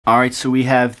Alright, so we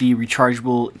have the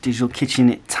rechargeable digital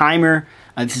kitchen timer.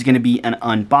 This is going to be an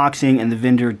unboxing, and the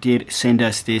vendor did send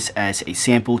us this as a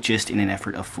sample just in an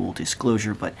effort of full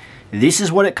disclosure. But this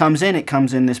is what it comes in. It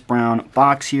comes in this brown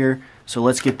box here. So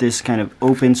let's get this kind of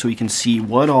open so we can see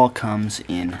what all comes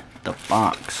in the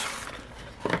box.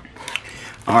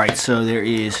 Alright, so there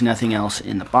is nothing else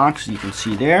in the box, as you can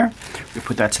see there. We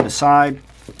put that to the side.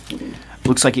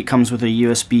 Looks like it comes with a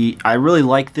USB. I really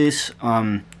like this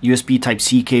USB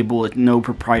Type-C cable with no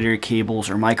proprietary cables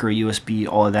or micro USB,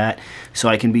 all of that. So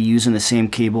I can be using the same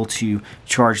cable to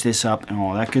charge this up and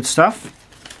all that good stuff.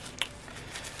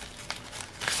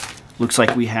 Looks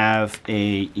like we have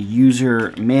a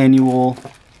user manual,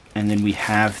 and then we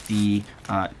have the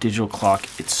digital clock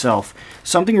itself.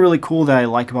 Something really cool that I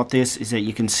like about this is that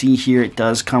you can see here it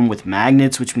does come with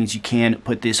magnets, which means you can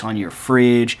put this on your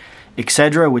fridge,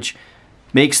 etc., which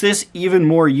makes this even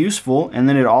more useful. And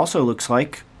then it also looks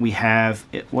like we have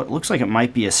what looks like it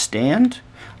might be a stand.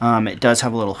 It does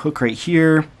have a little hook right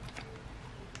here.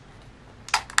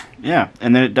 Yeah,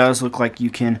 and then it does look like you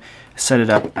can set it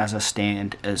up as a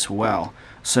stand as well.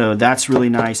 So that's really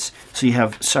nice. So you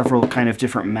have several kind of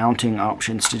different mounting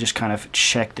options to just kind of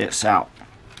check this out.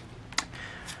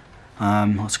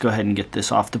 Let's go ahead and get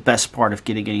this off. The best part of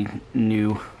getting any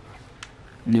new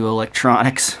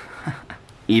electronics.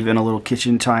 Even a little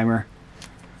kitchen timer.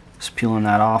 Just peeling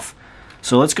that off.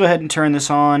 So let's go ahead and turn this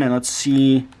on and let's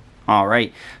see.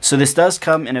 Alright, so this does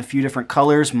come in a few different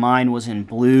colors. Mine was in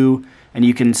blue, and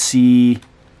you can see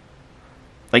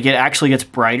like it actually gets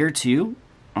brighter too.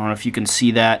 I don't know if you can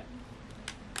see that.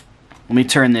 Let me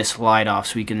turn this light off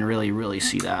so we can really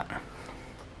see that.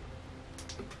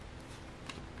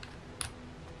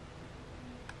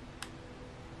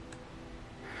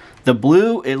 The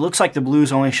blue, it looks like the blue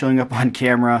is only showing up on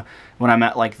camera when I'm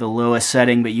at like the lowest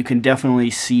setting, but you can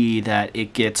definitely see that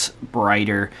it gets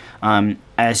brighter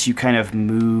as you kind of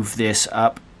move this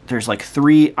up. There's like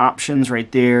 3 options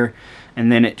right there,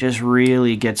 and then it just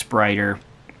really gets brighter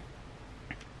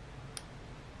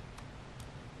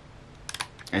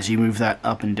as you move that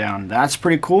up and down. That's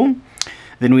pretty cool.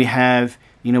 Then we have,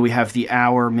 we have the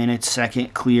hour, minute,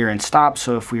 second, clear, and stop.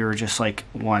 So if we were just like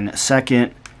 1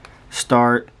 second,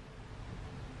 start,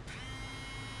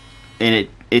 and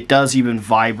it does even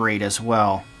vibrate as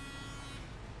well.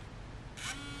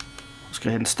 Let's go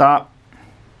ahead and stop.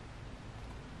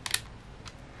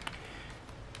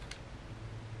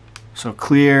 So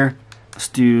clear, let's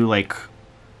do like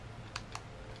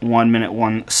 1 minute,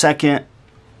 1 second.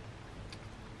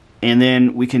 And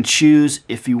then we can choose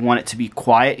if you want it to be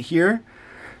quiet here.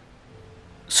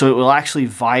 So it will actually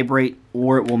vibrate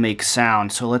or it will make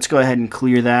sound. So let's go ahead and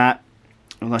clear that.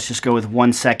 And let's just go with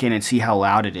 1 second and see how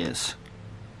loud it is.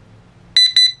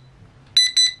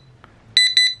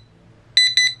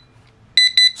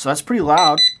 So that's pretty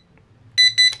loud.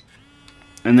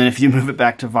 And then if you move it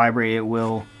back to vibrate, it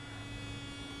will.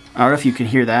 I don't know if you can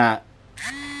hear that.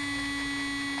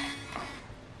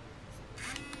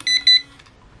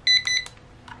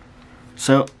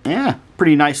 So yeah,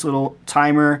 pretty nice little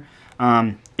timer.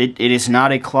 It is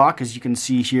not a clock, as you can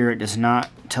see here. It does not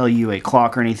tell you a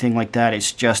clock or anything like that.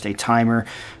 It's just a timer,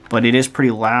 but it is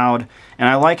pretty loud. And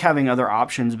I like having other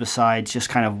options besides just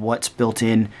kind of what's built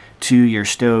in to your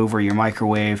stove or your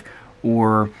microwave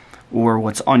or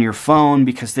what's on your phone,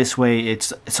 because this way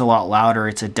it's a lot louder.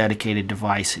 It's a dedicated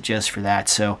device just for that.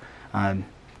 So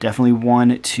definitely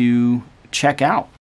one to check out.